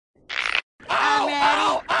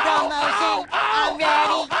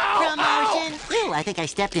think I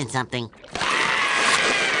stepped in something.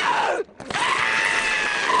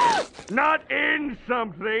 Not in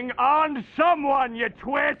something, on someone, you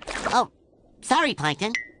twit! Oh, sorry,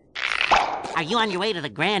 Plankton. Are you on your way to the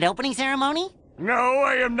grand opening ceremony? No,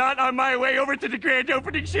 I am not on my way over to the grand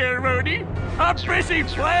opening ceremony. I'm busy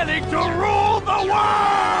planning to rule the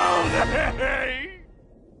world!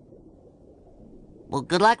 Well,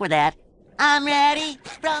 good luck with that. I'm ready.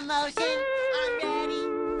 Promotion. I'm ready.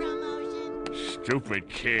 Promotion. Stupid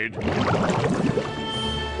kid.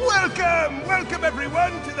 Welcome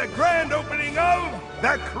everyone to the grand opening of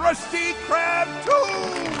the Krusty Krab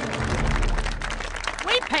 2!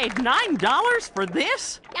 We paid $9 for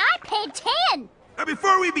this? I paid 10. Now,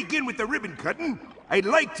 before we begin with the ribbon cutting, I'd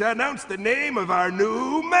like to announce the name of our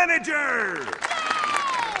new manager!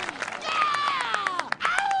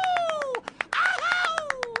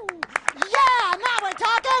 Yeah, now we're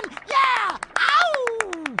talking. Yeah.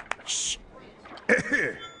 Ow! Shh!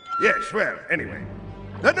 Yes, well, anyway.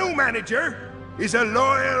 The new manager is a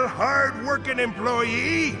loyal, hard-working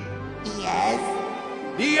employee. Yes,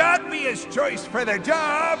 The obvious choice for the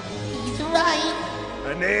job. he's right.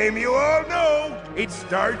 A name you all know. It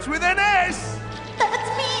starts with an S.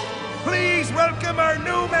 That's me. Please welcome our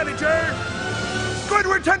new manager,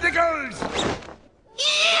 Squidward Tentacles!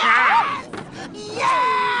 Yeah!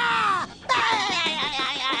 Yeah!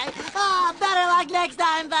 Oh, better luck next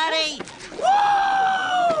time, buddy.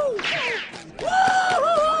 Woo!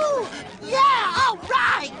 Woo! Yeah! All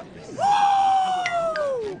right!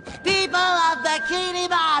 Woo! People of Bikini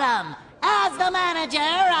Bottom, as the manager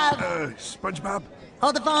of... SpongeBob?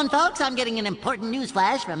 Hold the phone, folks. I'm getting an important news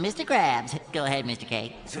flash from Mr. Krabs. Go ahead, Mr.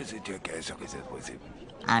 K.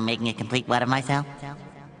 I'm making a complete what of myself?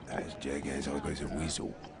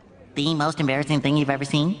 The most embarrassing thing you've ever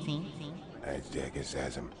seen?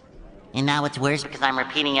 And now it's worse because I'm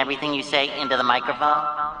repeating everything you say into the microphone?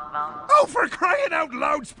 Oh, for crying out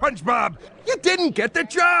loud, SpongeBob! You didn't get the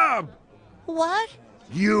job! What?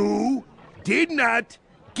 You did not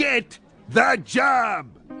get the job!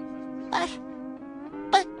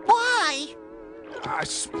 But why?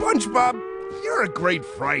 SpongeBob, you're a great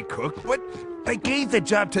fry cook, but I gave the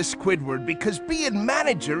job to Squidward because being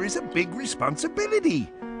manager is a big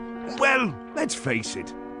responsibility. Well, let's face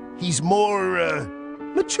it, he's more,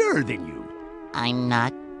 mature than you. I'm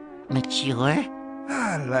not mature?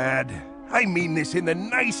 Ah, lad, I mean this in the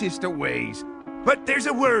nicest of ways. But there's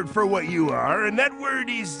a word for what you are, and that word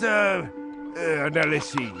is, now let's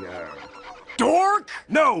see, Dork?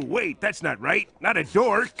 No, wait, that's not right. Not a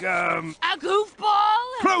dork, A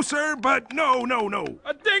goofball? Closer, but no.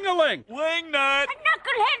 A ding-a-ling! Wingnut! A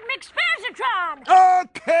knucklehead McSparzatron.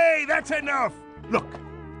 Okay, that's enough. Look,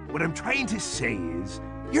 what I'm trying to say is,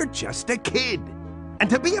 you're just a kid. And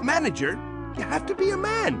to be a manager, you have to be a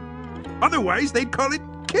man. Otherwise, they'd call it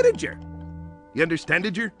kidager. You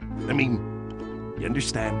understand-ager? I mean, you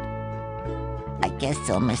understand? I guess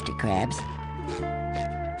so, Mr. Krabs.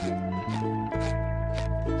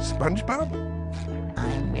 SpongeBob?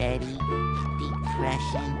 I'm ready.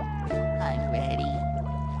 Depression. I'm ready.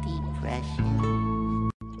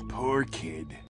 Depression. Poor kid.